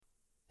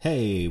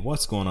Hey,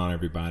 what's going on,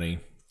 everybody?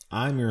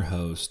 I'm your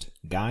host,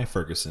 Guy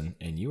Ferguson,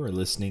 and you are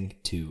listening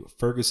to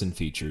Ferguson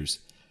Features.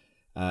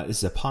 This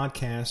is a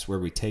podcast where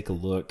we take a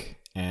look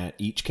at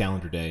each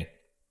calendar day,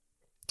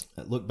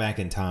 look back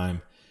in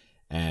time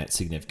at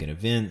significant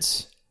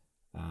events,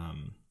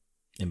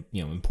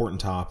 important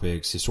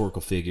topics,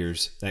 historical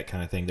figures, that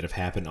kind of thing that have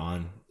happened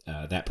on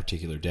that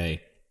particular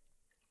day.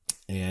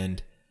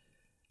 And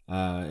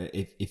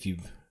if you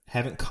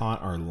haven't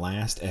caught our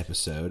last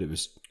episode,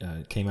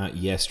 it came out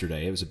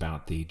yesterday. It was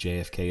about the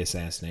JFK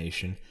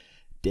assassination.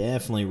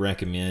 Definitely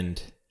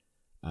recommend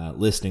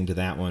listening to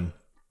that one.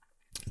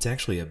 It's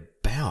actually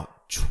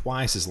about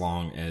twice as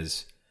long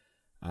as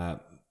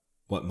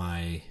what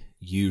my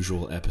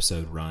usual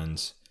episode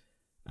runs.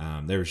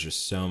 There was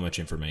just so much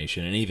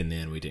information, and even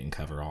then, we didn't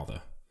cover all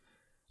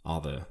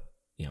the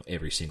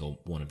every single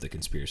one of the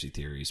conspiracy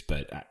theories.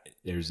 But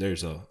there's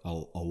a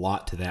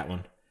lot to that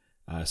one,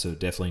 so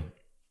definitely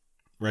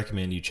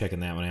recommend you checking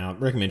that one out.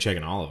 Recommend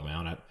checking all of them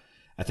out.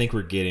 I think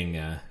we're getting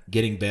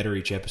better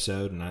each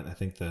episode, and I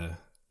think the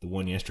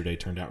one yesterday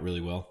turned out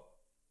really well.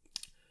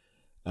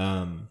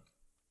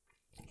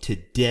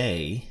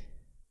 Today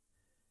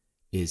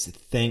is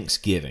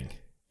Thanksgiving,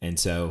 and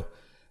so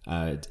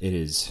it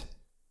is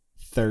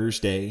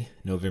Thursday,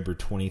 November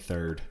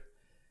 23rd,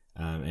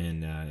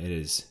 and it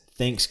is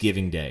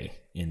Thanksgiving Day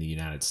in the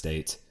United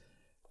States.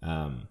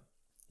 And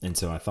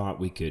so I thought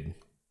we could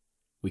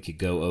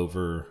go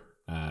over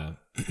a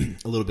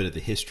little bit of the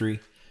history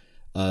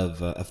of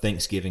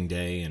Thanksgiving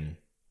Day, and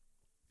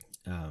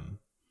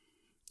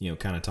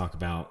kind of talk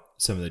about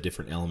some of the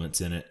different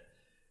elements in it.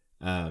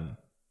 Want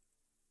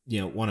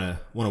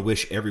to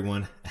wish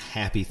everyone a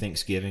happy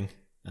Thanksgiving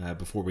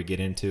before we get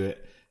into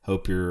it.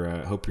 Hope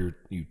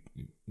you've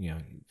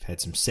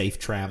had some safe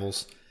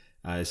travels.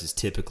 This is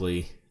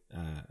typically,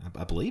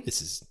 I believe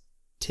this is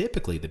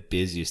typically the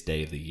busiest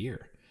day of the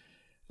year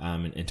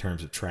in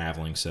terms of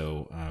traveling.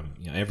 So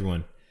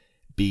everyone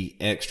be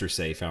extra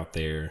safe out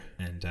there,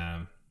 and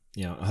I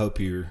hope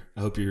you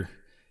are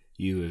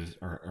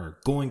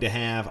going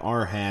to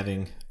are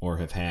having or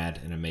have had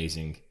an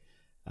amazing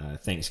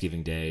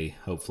Thanksgiving Day,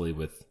 hopefully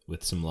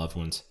with some loved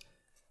ones.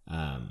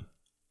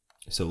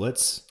 So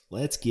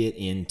let's get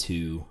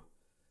into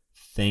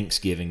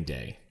Thanksgiving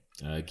Day.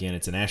 Again,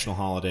 it's a national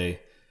holiday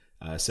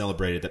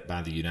celebrated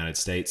by the United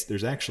States.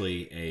 There's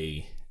actually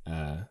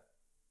a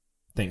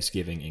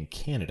Thanksgiving in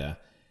Canada,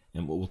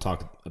 and we'll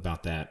talk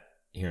about that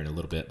here in a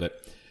little bit.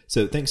 But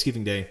so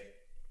Thanksgiving Day,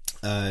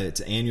 it's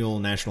an annual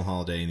national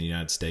holiday in the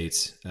United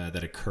States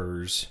that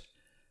occurs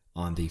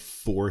on the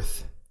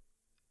fourth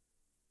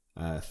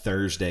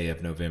Thursday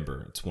of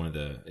November. I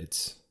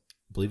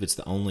believe it's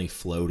the only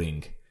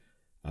floating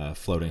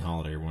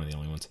holiday, or one of the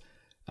only ones.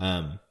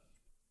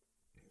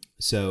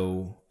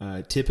 So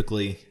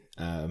typically,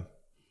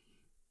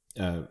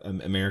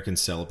 Americans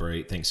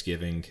celebrate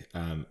Thanksgiving.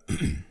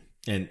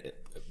 And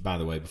by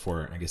the way,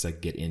 before I guess I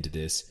get into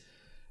this,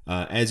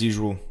 as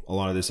usual, a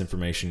lot of this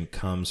information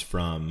comes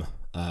from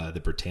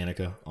the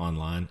Britannica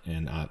online,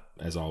 and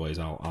as always,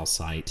 I'll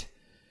cite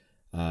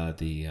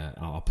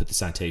I'll put the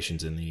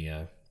citations in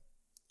the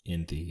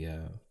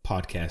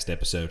podcast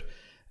episode,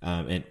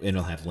 and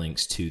it'll have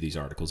links to these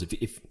articles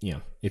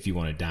if you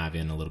want to dive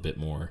in a little bit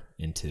more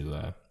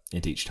into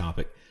each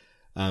topic.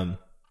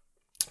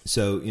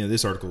 So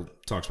this article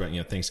talks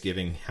about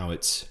Thanksgiving, how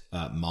it's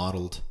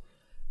modeled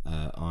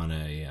on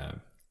a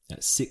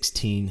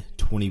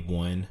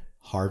 1621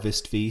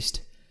 harvest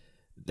feast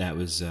that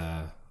was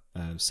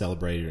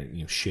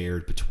celebrated,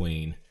 shared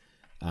between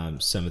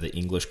some of the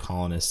English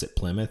colonists at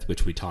Plymouth,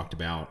 which we talked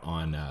about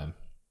on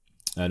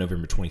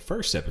November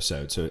 21st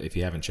episode. So if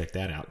you haven't checked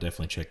that out,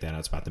 definitely check that out.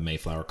 It's about the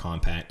Mayflower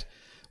Compact.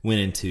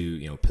 Went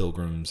into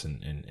pilgrims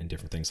and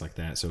different things like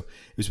that. So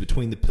it was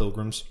between the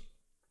Pilgrims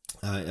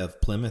of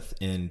Plymouth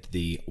and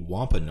the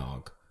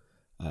Wampanoag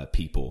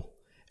people.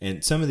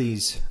 And some of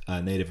these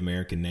Native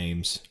American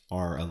names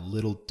are a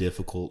little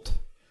difficult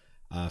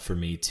for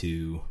me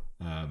to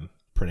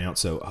pronounce.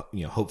 So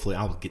hopefully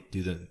I'll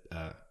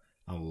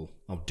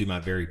do my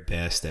very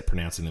best at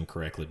pronouncing them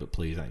correctly. But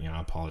please, I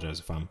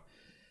apologize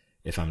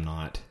if I'm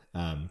not.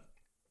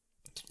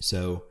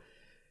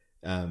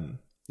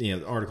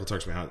 The article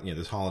talks about how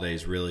this holiday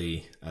is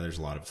really there's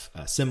a lot of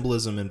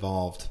symbolism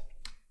involved,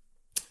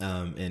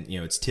 and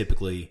it's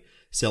typically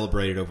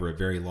celebrated over a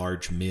very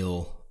large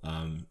meal.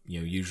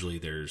 Usually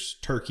there's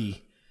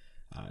turkey,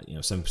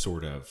 some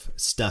sort of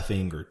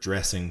stuffing or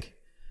dressing,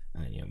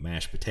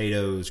 mashed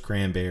potatoes,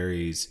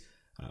 cranberries,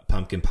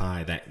 pumpkin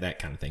pie, that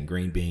kind of thing,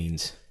 green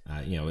beans.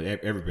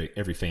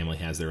 Every family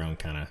has their own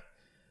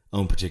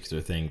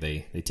particular thing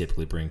they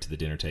typically bring to the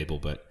dinner table,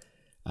 but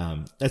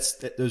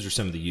those are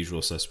some of the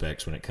usual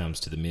suspects when it comes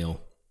to the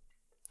meal.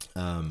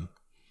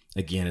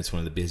 Again, it's one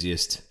of the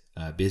busiest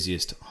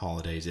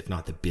holidays, if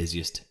not the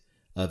busiest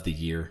of the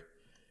year.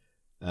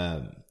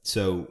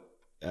 So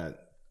the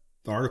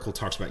article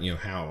talks about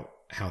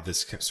how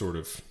this sort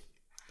of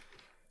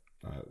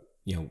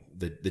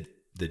the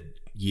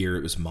year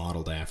it was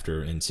modeled after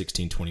in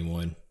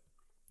 1621.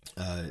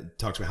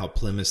 Talks about how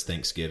Plymouth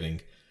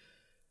Thanksgiving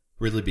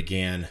really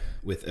began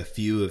with a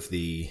few of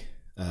the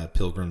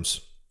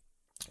pilgrims.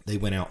 They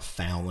went out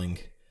fowling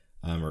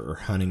or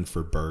hunting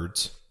for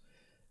birds.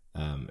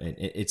 And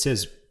it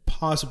says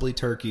possibly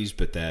turkeys,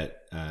 but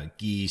that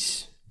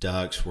geese,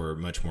 ducks were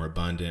much more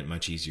abundant,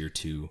 much easier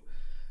to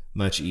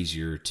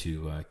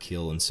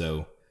kill. And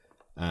so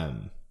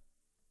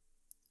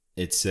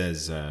it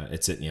says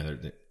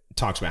it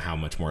talks about how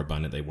much more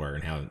abundant they were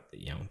and how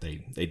they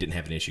didn't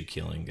have an issue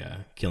killing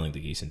the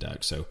geese and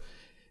ducks. So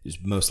it was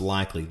most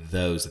likely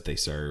those that they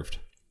served.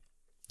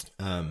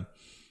 And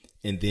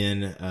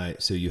then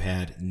so you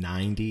had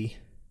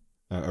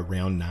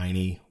around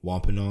 90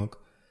 Wampanoag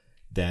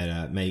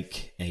that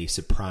make a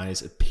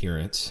surprise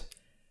appearance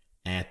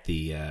at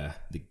the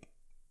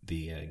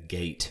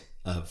gate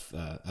of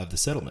the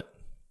settlement,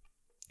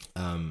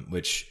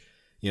 which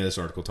this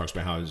article talks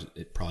about how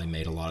it probably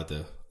made a lot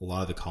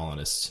of the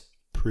colonists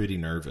pretty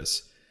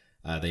nervous.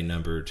 They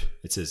numbered,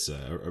 it says,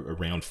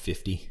 around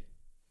 50,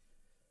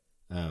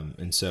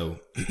 and so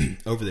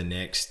over the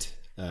next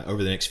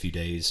few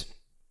days,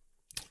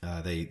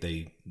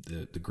 the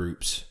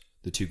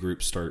two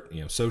groups start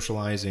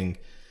socializing.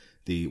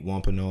 The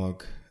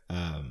Wampanoag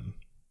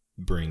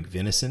bring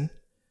venison,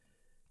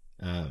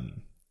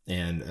 and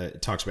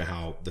it talks about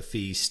how the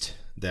feast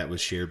that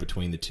was shared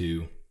between the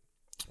two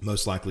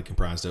most likely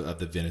comprised of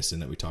the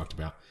venison that we talked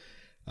about,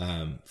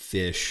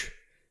 fish,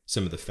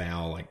 some of the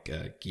fowl like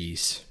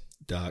geese,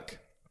 duck,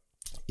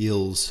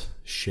 eels,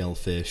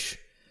 shellfish,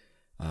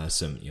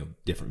 some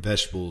different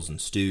vegetables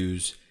and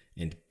stews,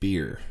 and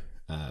beer.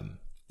 And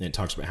it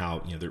talks about how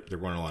there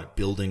weren't a lot of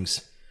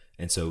buildings,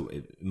 and so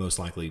most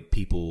likely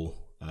people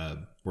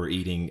were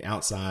eating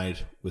outside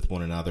with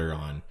one another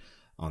on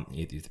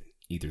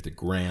either the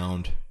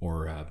ground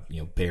or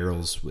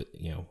barrels with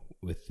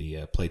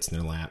the plates in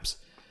their laps.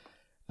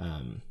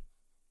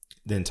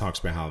 Then talks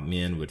about how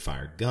men would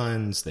fire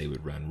guns, they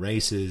would run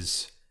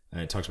races,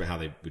 and it talks about how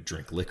they would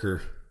drink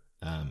liquor,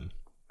 and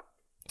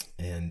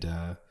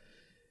the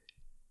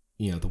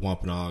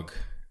Wampanoag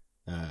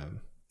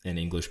and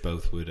English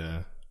both would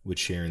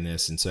share in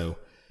this. And so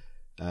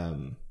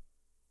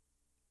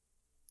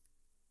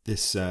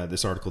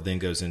this article then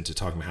goes into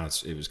talking about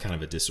how it was kind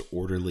of a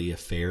disorderly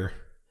affair,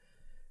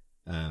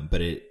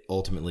 but it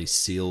ultimately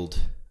sealed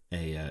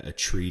a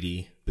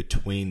treaty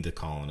between the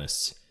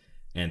colonists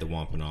and the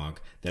Wampanoag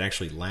that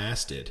actually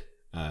lasted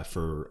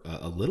for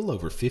a little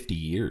over 50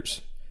 years.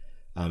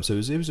 So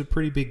it was a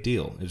pretty big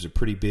deal. It was a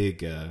pretty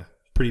big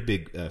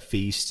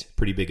feast,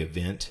 pretty big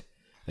event.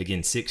 Again,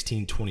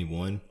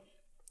 1621,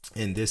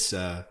 and this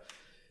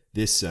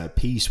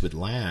peace would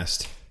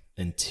last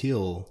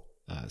until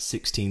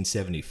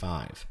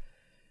 1675,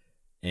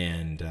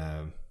 and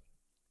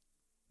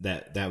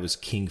that was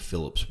King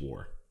Philip's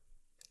War.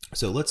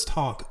 So let's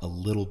talk a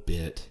little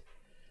bit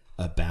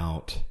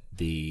about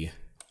the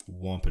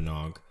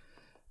Wampanoag.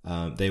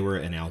 They were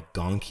an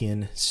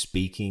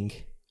Algonquian-speaking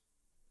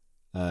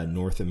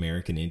North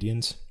American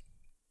Indians.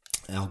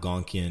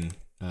 Algonquian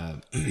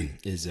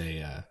is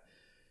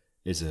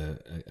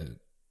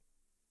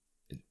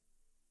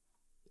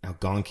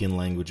Algonquian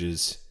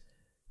languages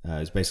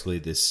is basically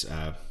this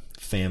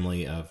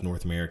family of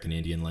North American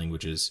Indian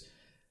languages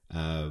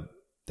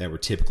that were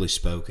typically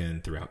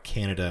spoken throughout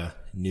Canada,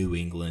 New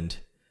England,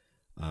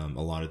 a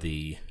lot of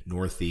the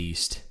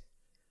Northeast,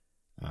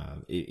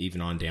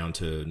 even on down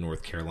to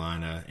North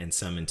Carolina, and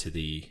some into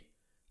the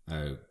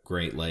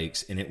Great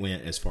Lakes, and it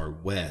went as far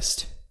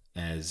west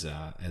as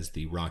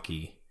the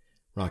Rocky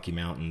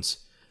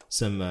Mountains.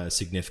 Some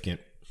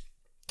significant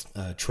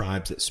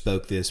tribes that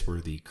spoke this were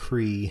the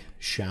Cree,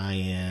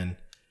 Cheyenne,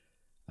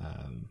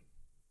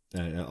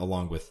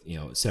 along with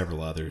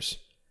several others,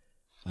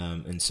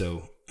 and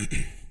so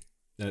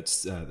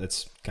that's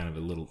kind of a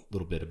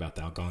little bit about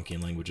the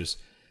Algonquian languages.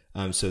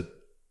 So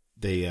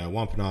the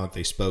Wampanoag,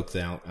 they spoke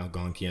the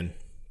Algonquian.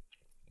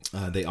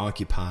 They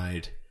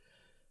occupied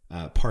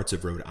parts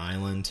of Rhode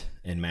Island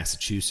and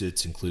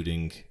Massachusetts,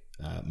 including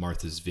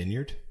Martha's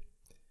Vineyard.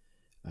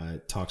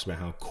 It talks about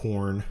how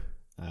corn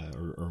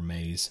or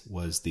maize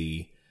was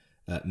the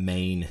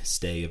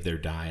mainstay of their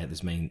diet,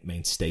 this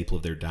main staple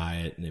of their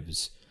diet, and it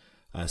was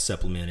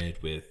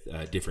supplemented with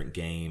different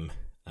game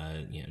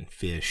and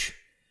fish.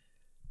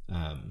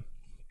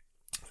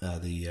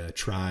 The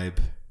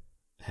tribe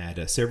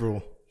had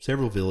several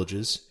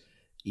villages,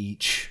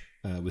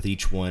 with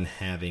each one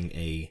having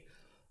a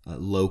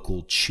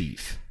local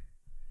chief,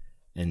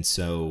 and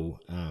so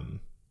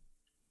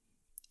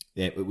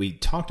we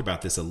talked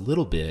about this a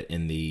little bit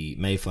in the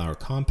Mayflower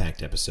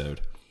Compact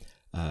episode.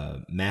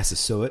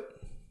 Massasoit.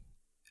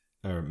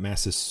 I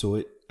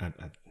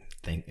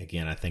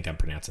think I'm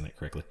pronouncing that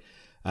correctly.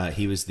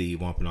 He was the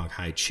Wampanoag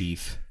High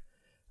Chief,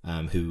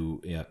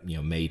 who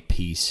made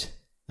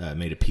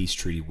a peace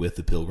treaty with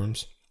the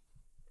Pilgrims.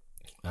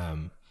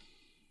 And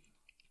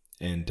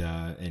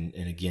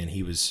again,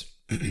 he was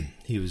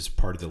he was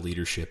part of the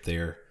leadership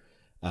there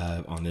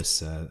on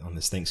this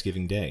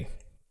Thanksgiving Day,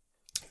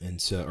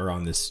 and so, or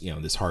on this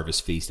this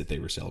harvest feast that they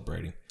were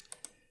celebrating.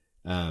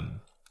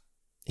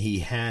 He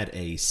had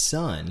a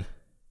son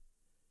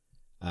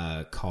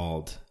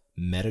called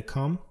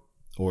Metacom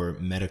or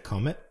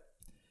Metacomet.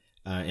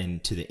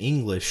 And to the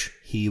English,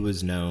 he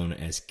was known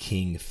as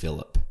King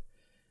Philip.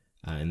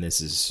 And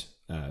this is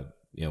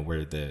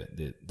where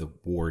the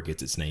war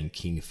gets its name,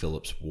 King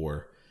Philip's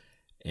War.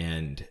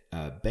 And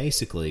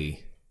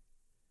basically,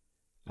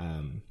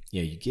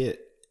 you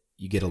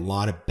get a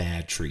lot of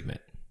bad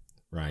treatment,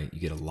 right? You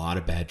get a lot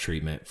of bad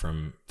treatment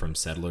from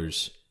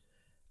settlers.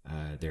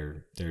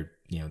 They're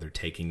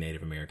taking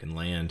Native American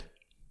land,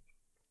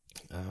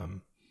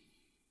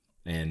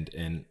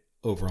 and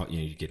overall,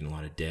 you're getting a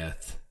lot of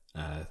death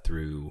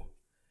through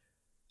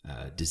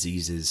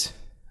diseases,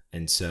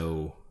 and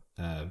so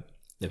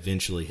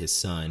eventually his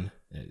son,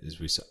 as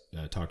we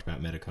talked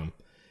about, Metacom,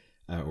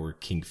 or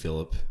King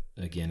Philip,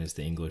 again as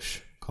the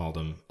English called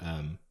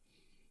him,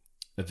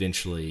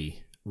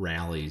 eventually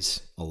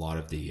rallies a lot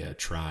of the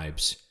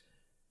tribes,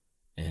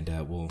 and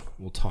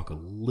we'll talk a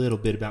little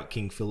bit about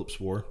King Philip's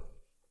War.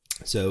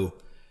 So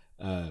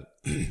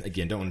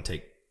again, don't want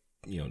to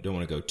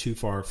go too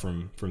far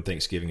from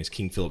Thanksgiving, as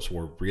King Philip's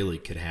War really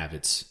could have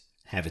its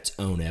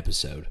own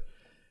episode.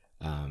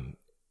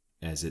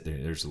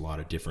 There's a lot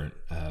of different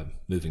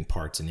moving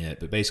parts in it,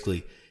 but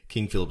basically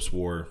King Philip's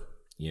War,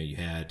 you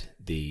had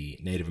the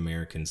Native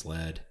Americans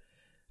led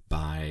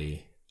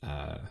by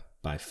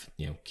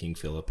King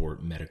Philip or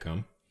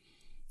Metacom,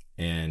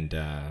 and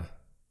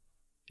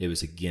it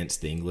was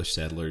against the English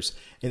settlers.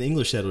 And the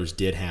English settlers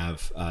did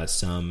have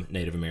some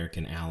Native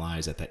American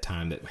allies at that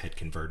time that had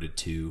converted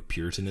to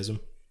Puritanism,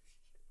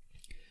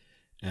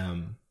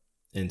 and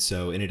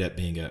so it ended up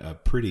being a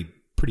pretty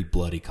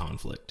bloody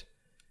conflict,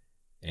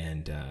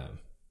 and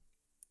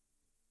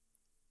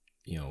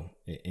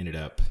it ended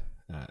up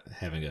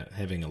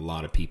having a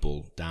lot of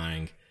people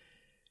dying,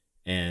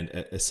 and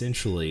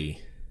essentially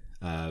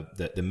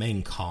the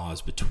main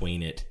cause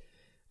between it,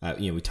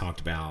 we talked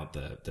about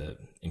the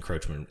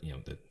encroachment,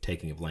 the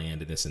taking of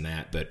land and this and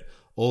that, but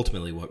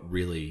ultimately what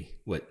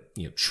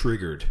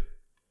triggered,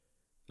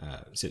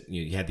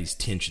 you had these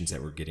tensions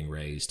that were getting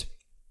raised,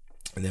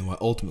 and then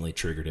what ultimately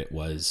triggered it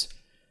was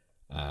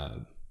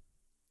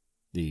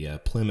the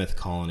Plymouth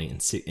colony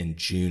in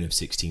June of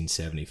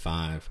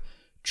 1675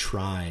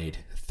 tried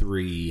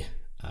three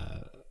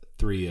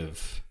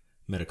of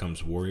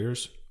Metacom's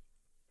warriors,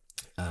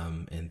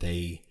 and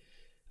they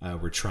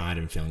were tried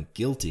and found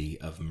guilty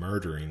of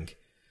murdering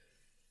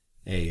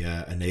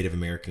a Native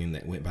American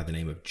that went by the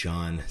name of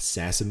John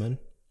Sassamon,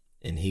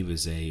 and he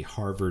was a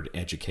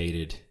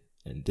Harvard-educated,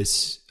 and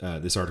this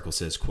article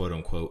says, quote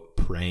unquote,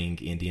 praying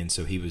Indian.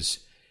 So he was,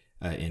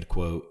 end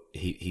quote,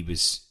 he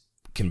was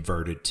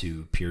converted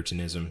to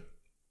Puritanism,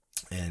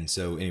 and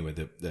so anyway,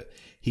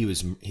 he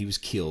was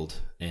killed,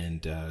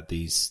 and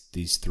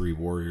these three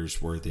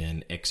warriors were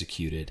then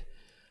executed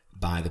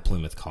by the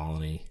Plymouth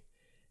colony.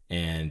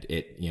 And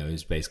it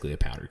was basically a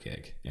powder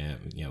keg.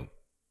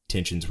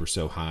 Tensions were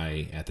so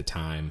high at the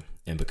time,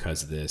 and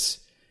because of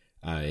this,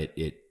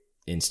 it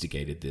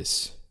instigated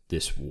this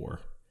war.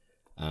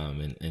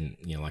 And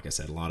like I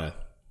said, a lot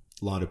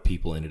of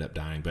people ended up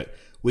dying. But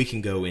we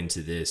can go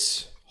into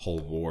this whole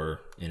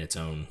war in its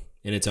own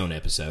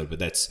episode. But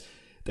that's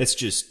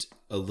just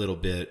a little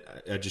bit.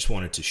 I just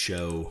wanted to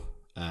show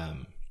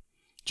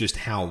just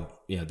how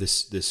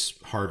this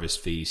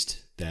harvest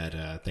feast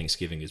that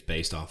Thanksgiving is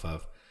based off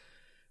of.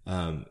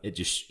 It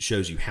just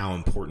shows you how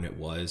important it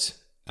was,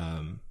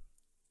 and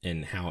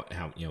how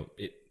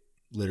it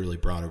literally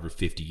brought over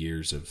 50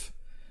 years of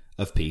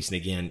peace. And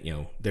again,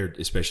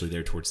 especially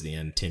there towards the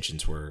end,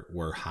 tensions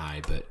were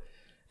high, but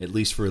at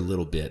least for a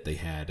little bit they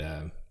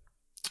had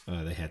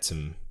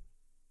some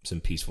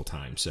peaceful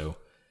time. So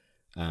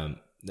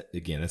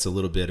again, that's a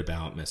little bit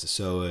about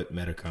Massasoit,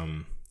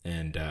 Metacom,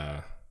 and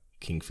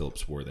King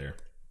Philip's War there.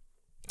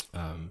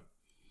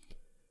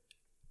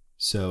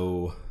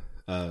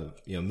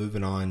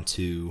 Moving on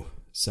to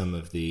some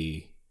of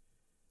the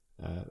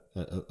a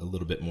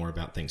little bit more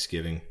about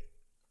Thanksgiving.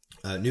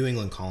 New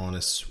England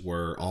colonists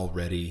were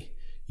already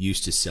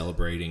used to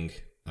celebrating,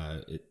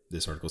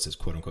 this article says,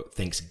 quote unquote,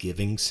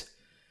 Thanksgivings,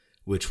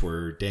 which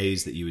were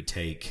days that you would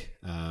take,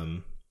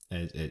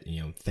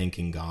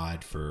 thanking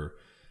God for,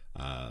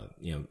 a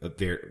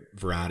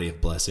variety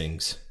of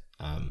blessings.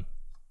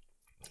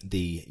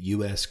 The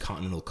U.S.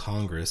 Continental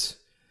Congress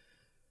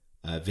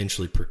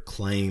eventually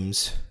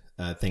proclaims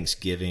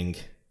Thanksgiving,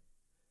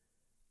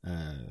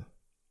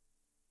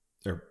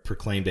 or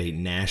proclaimed a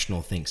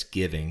national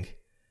Thanksgiving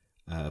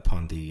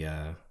upon the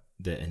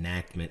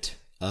enactment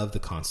of the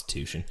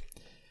Constitution.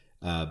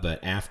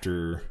 But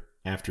after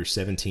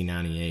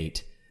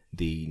 1798,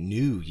 the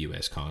new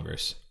U.S.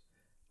 Congress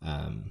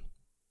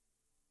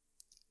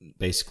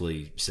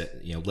basically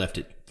left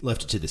it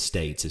to the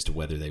states as to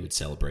whether they would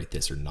celebrate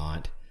this or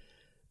not.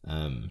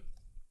 Some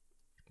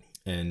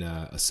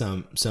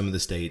of the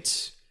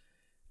states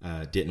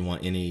didn't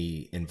want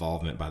any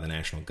involvement by the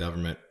national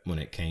government when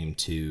it came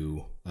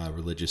to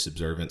religious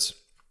observance.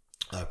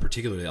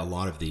 Particularly, a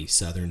lot of the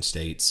southern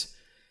states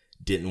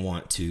didn't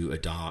want to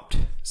adopt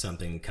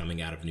something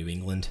coming out of New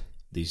England,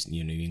 these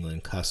New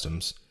England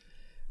customs,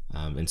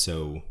 and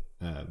so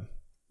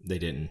they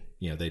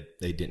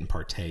didn't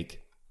partake.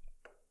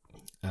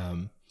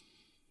 And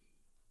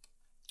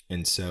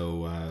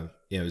so,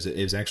 it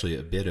was actually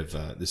a bit of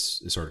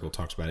this article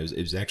talks about it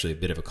was actually a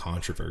bit of a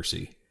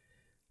controversy,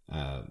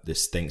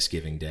 this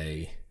Thanksgiving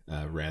Day,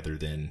 rather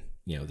than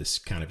this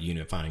kind of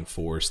unifying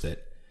force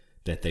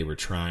that they were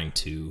trying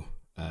to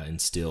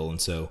instill. And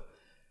so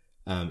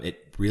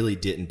it really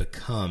didn't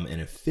become an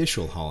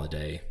official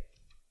holiday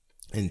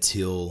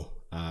until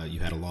you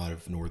had a lot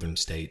of northern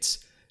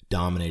states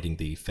dominating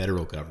the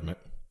federal government.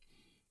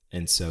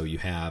 And so you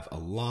have a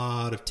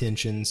lot of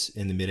tensions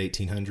in the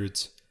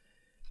mid-1800s.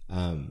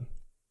 And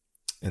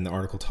the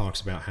article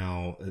talks about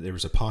how there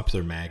was a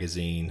popular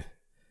magazine,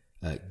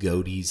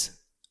 Godey's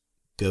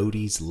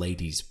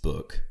Ladies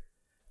Book,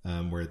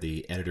 where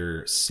the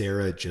editor,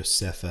 Sarah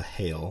Josepha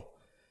Hale,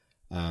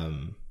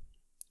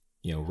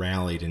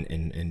 rallied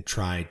and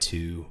tried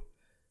to,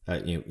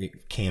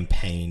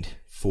 campaigned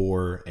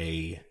for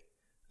a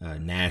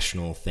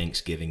national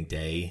Thanksgiving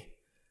Day,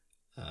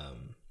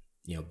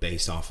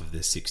 based off of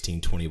this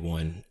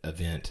 1621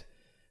 event,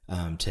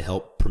 to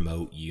help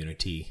promote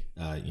unity.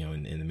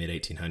 In the mid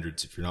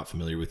 1800s, if you're not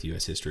familiar with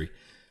U.S. history,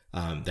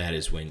 that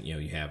is when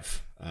you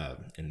have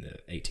in the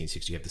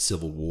 1860s you have the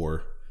Civil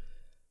War,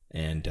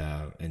 and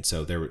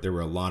so there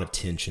were a lot of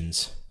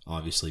tensions,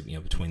 obviously,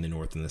 between the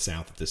North and the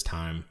South at this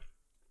time.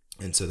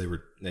 And so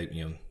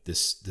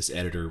this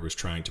editor was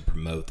trying to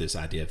promote this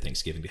idea of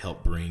Thanksgiving to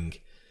help bring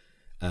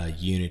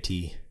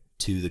unity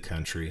to the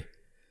country.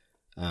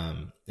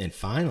 And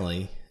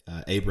finally,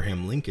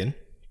 Abraham Lincoln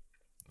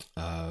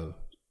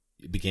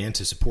began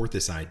to support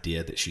this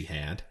idea that she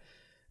had.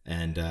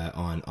 And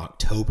on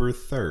October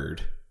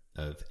 3rd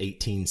of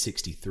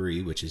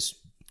 1863, which is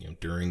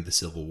during the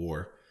Civil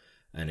War,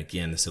 and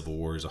again, the Civil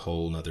War is a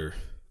whole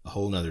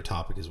nother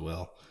topic as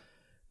well.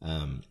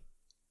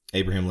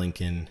 Abraham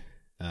Lincoln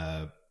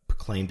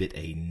proclaimed it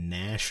a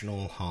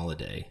national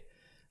holiday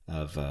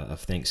of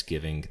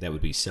Thanksgiving that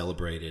would be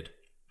celebrated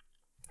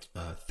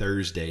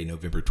Thursday,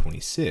 November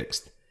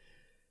 26th.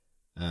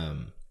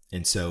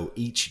 And so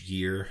each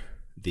year,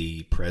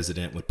 the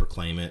president would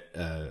proclaim it,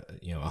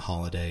 a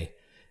holiday,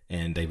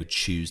 and they would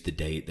choose the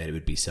date that it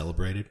would be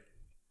celebrated.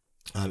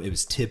 It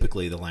was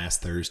typically the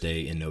last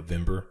Thursday in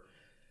November.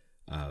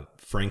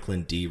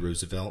 Franklin D.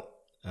 Roosevelt,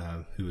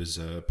 who was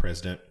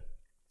president,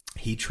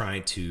 he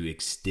tried to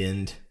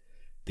extend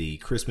the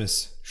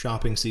Christmas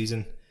shopping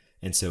season,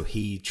 and so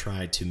he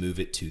tried to move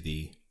it to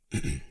the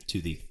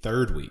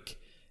third week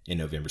in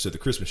November. So the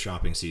Christmas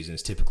shopping season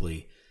is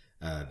typically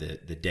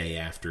the day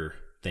after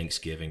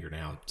Thanksgiving, or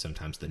now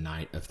sometimes the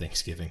night of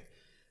Thanksgiving,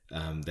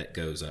 that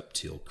goes up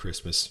till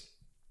Christmas.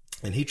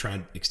 And he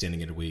tried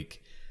extending it a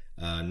week.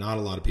 Not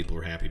a lot of people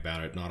were happy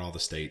about it. Not all the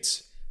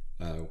states,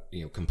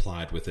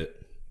 complied with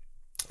it.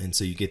 And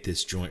so you get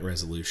this joint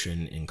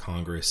resolution in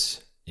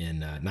Congress in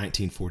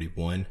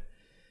 1941,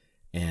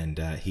 and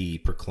he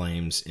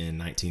proclaims in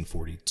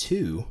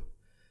 1942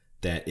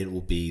 that it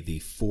will be the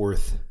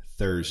fourth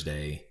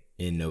Thursday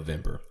in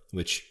November,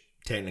 which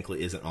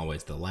technically isn't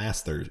always the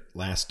last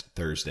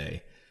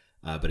Thursday,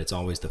 but it's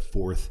always the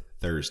fourth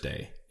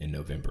Thursday in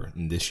November.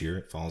 And this year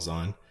it falls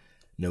on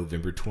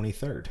November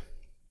 23rd.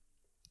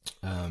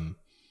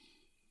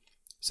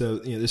 So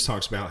this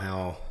talks about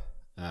how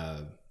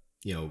the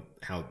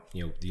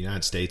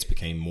United States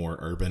became more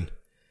urban,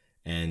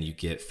 and you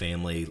get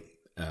family,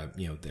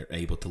 they're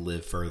able to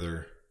live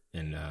further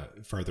and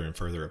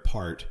further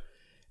apart,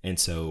 and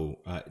so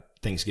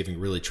Thanksgiving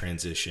really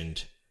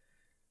transitioned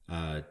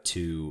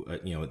to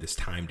this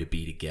time to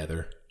be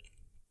together.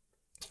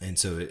 And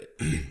so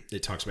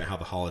it talks about how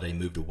the holiday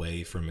moved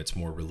away from its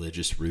more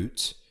religious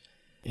roots,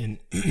 and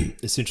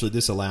essentially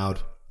this allowed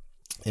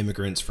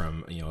immigrants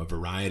from a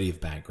variety of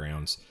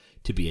backgrounds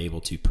to be able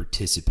to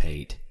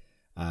participate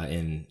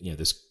in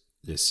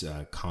this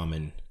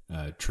common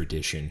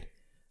tradition,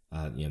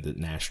 the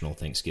national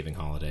Thanksgiving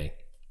holiday.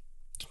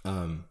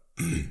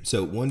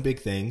 So one big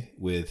thing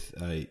with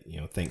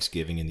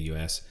Thanksgiving in the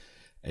U.S.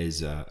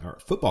 is our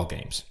football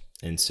games.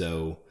 And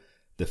so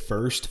the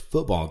first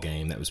football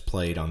game that was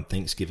played on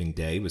Thanksgiving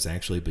Day was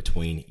actually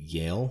between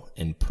Yale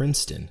and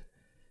Princeton,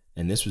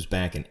 and this was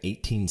back in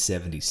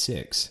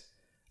 1876.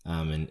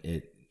 And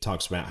it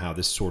talks about how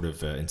this sort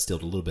of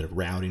instilled a little bit of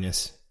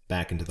rowdiness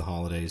back into the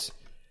holidays.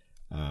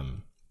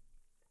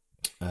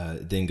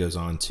 Then goes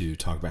on to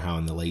talk about how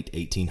in the late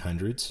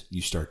 1800s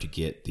you start to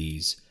get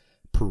these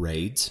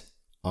parades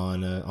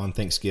on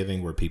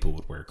Thanksgiving where people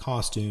would wear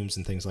costumes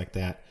and things like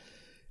that.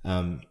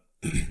 In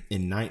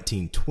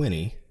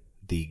 1920,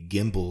 the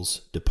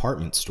Gimbel's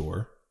department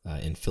store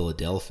in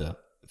Philadelphia,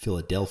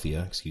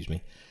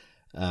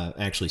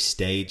 actually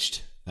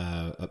staged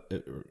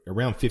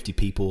around 50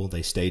 people.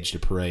 They staged a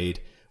parade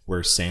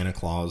where Santa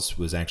Claus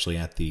was actually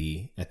at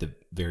the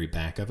very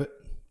back of it.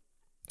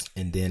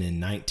 And then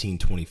in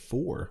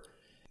 1924,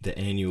 the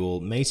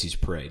annual Macy's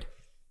Parade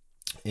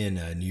in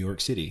New York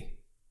City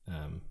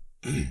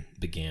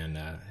began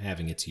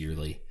having its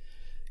yearly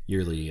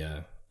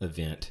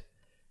event.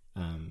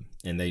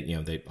 And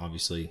they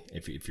obviously,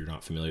 if you're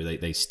not familiar,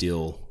 they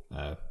still,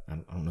 I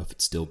don't know if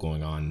it's still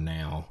going on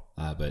now,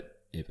 but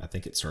I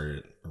think it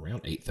started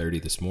around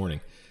 8:30 this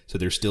morning. So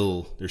they're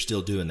still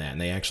doing that,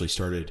 and they actually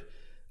started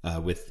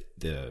with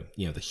the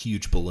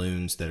huge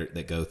balloons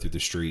that go through the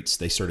streets.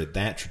 They started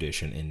that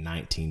tradition in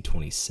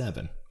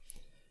 1927.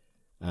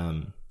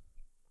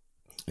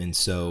 And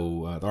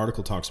so the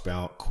article talks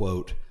about,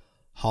 quote,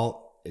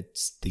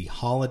 it's the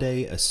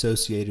holiday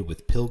associated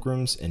with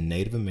pilgrims and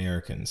Native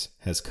Americans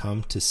has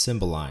come to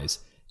symbolize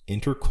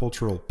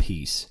intercultural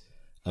peace,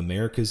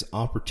 America's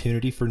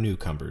opportunity for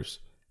newcomers,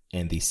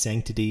 and the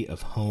sanctity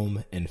of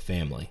home and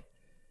family,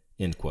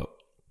 end quote.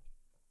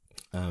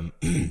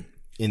 In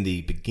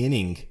the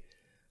beginning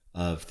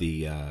of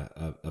the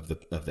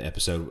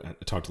episode, I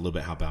talked a little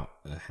bit about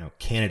how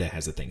Canada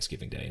has a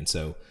Thanksgiving Day, and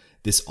so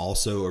this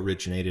also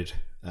originated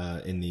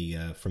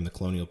from the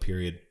colonial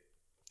period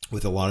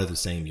with a lot of the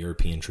same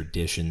European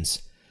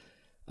traditions.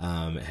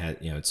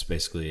 It's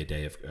basically a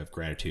day of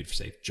gratitude for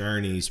safe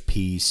journeys,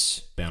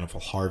 peace, bountiful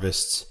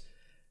harvests.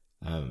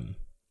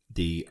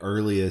 The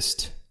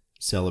earliest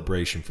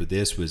celebration for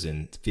this was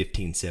in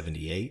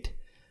 1578,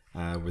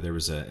 where there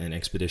was an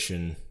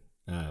expedition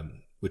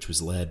which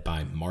was led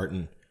by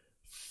Martin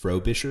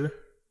Frobisher,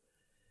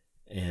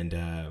 and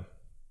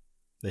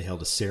they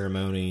held a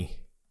ceremony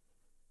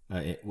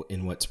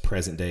in what's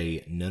present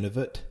day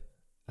Nunavut,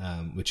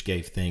 which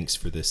gave thanks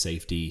for the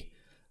safety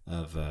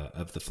of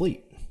the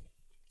fleet.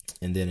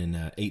 And then in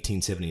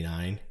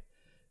 1879,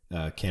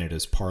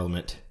 Canada's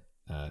Parliament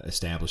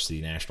established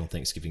the National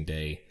Thanksgiving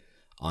Day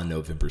on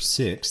November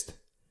 6th.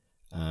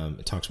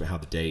 It talks about how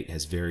the date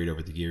has varied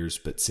over the years,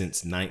 but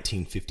since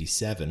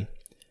 1957,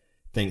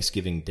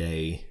 Thanksgiving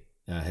Day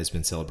has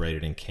been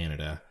celebrated in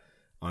Canada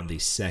on the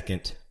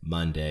second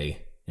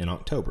Monday in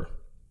October.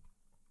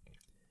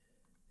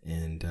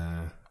 And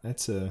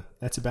that's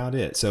about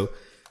it. So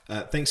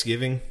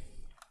Thanksgiving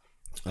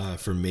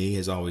for me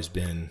has always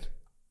been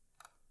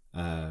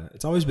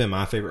it's always been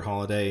my favorite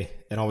holiday.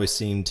 It always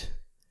seemed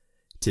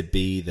to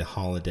be the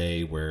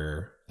holiday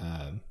where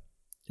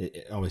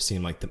it always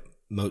seemed like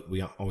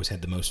we always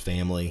had the most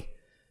family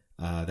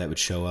that would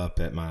show up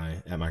at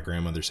my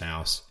grandmother's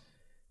house,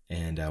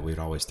 and we'd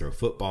always throw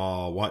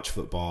football, watch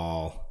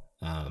football,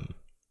 have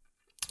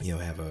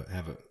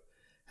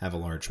a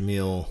large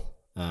meal,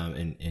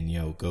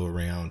 and go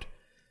around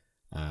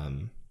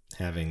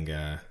having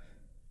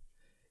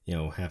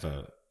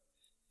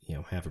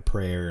have a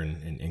prayer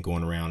and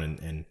going around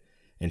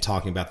and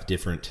talking about the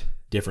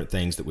different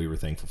things that we were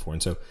thankful for.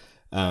 And so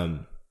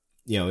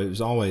it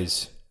was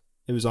always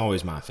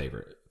my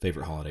favorite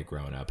holiday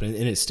growing up, and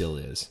it still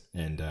is.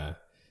 And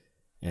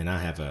I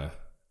have a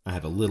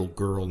little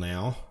girl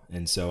now,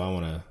 and so I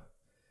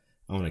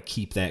want to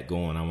keep that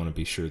going. I want to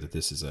be sure that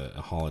this is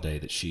a holiday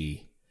that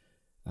she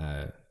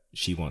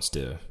wants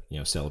to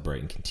celebrate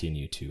and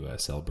continue to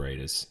celebrate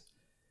as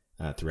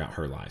throughout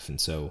her life.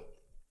 And so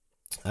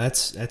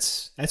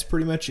that's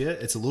pretty much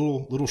it. It's a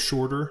little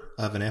shorter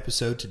of an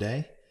episode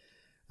today,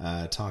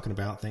 talking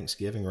about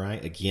Thanksgiving,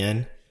 right?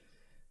 Again,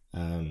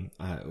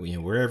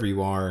 wherever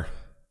you are,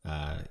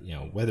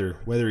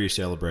 whether you're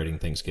celebrating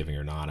Thanksgiving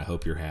or not, I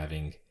hope you're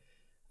having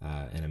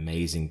an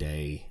amazing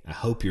day. I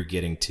hope you're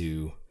getting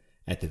to,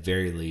 at the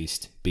very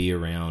least, be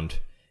around,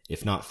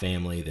 if not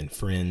family, then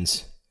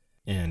friends,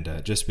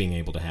 and just being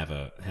able to have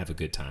a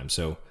good time.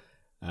 So,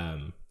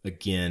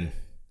 again,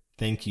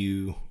 thank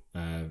you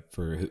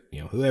for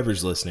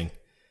whoever's listening.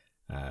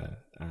 I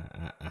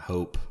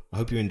hope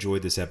you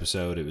enjoyed this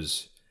episode. It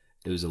was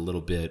a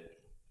little bit,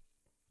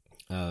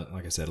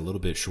 like I said, a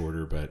little bit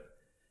shorter, but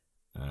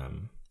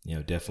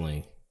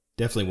definitely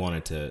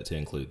wanted to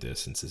include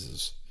this since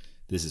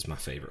this is my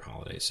favorite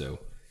holiday. So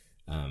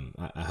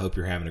I hope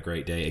you're having a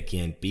great day.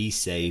 Again, be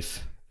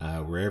safe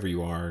wherever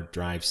you are.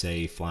 Drive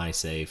safe, fly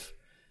safe.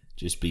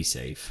 Just be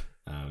safe,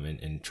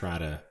 and try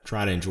to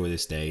enjoy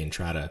this day, and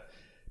try to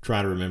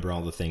remember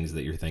all the things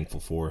that you're thankful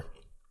for.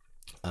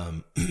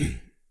 I'm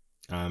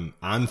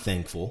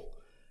thankful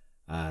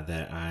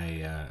that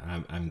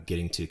I'm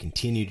getting to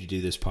continue to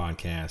do this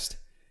podcast,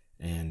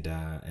 and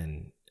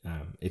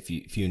if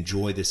you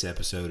enjoyed this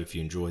episode, if you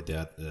enjoyed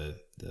the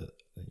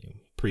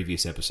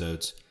previous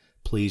episodes,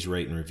 please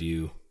rate and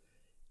review,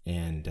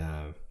 and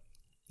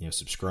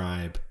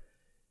subscribe,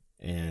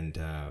 and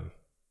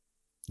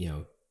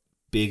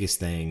biggest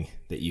thing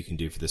that you can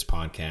do for this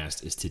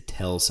podcast is to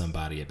tell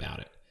somebody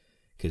about it,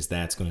 because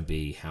that's going to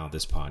be how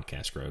this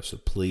podcast grows. So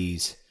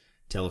please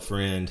tell a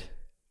friend,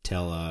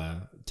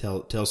 tell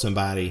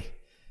somebody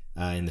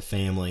in the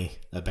family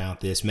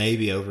about this,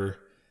 maybe over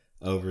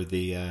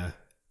the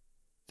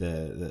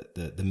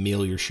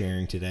meal you're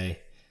sharing today.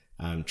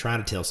 Try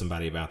to tell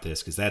somebody about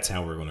this, because that's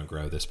how we're going to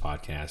grow this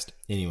podcast.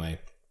 Anyway,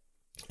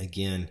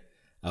 again,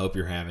 I hope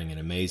you're having an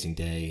amazing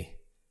day.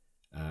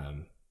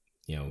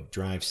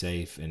 Drive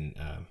safe, and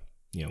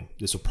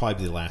this will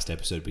probably be the last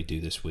episode we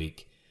do this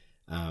week.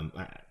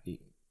 I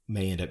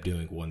may end up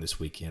doing one this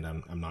weekend.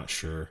 I'm not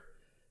sure,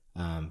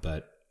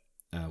 but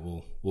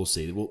we'll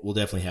see. We'll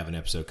definitely have an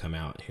episode come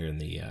out here in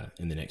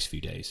the next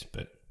few days.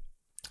 But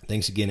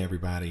thanks again,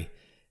 everybody,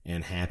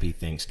 and happy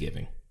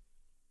Thanksgiving.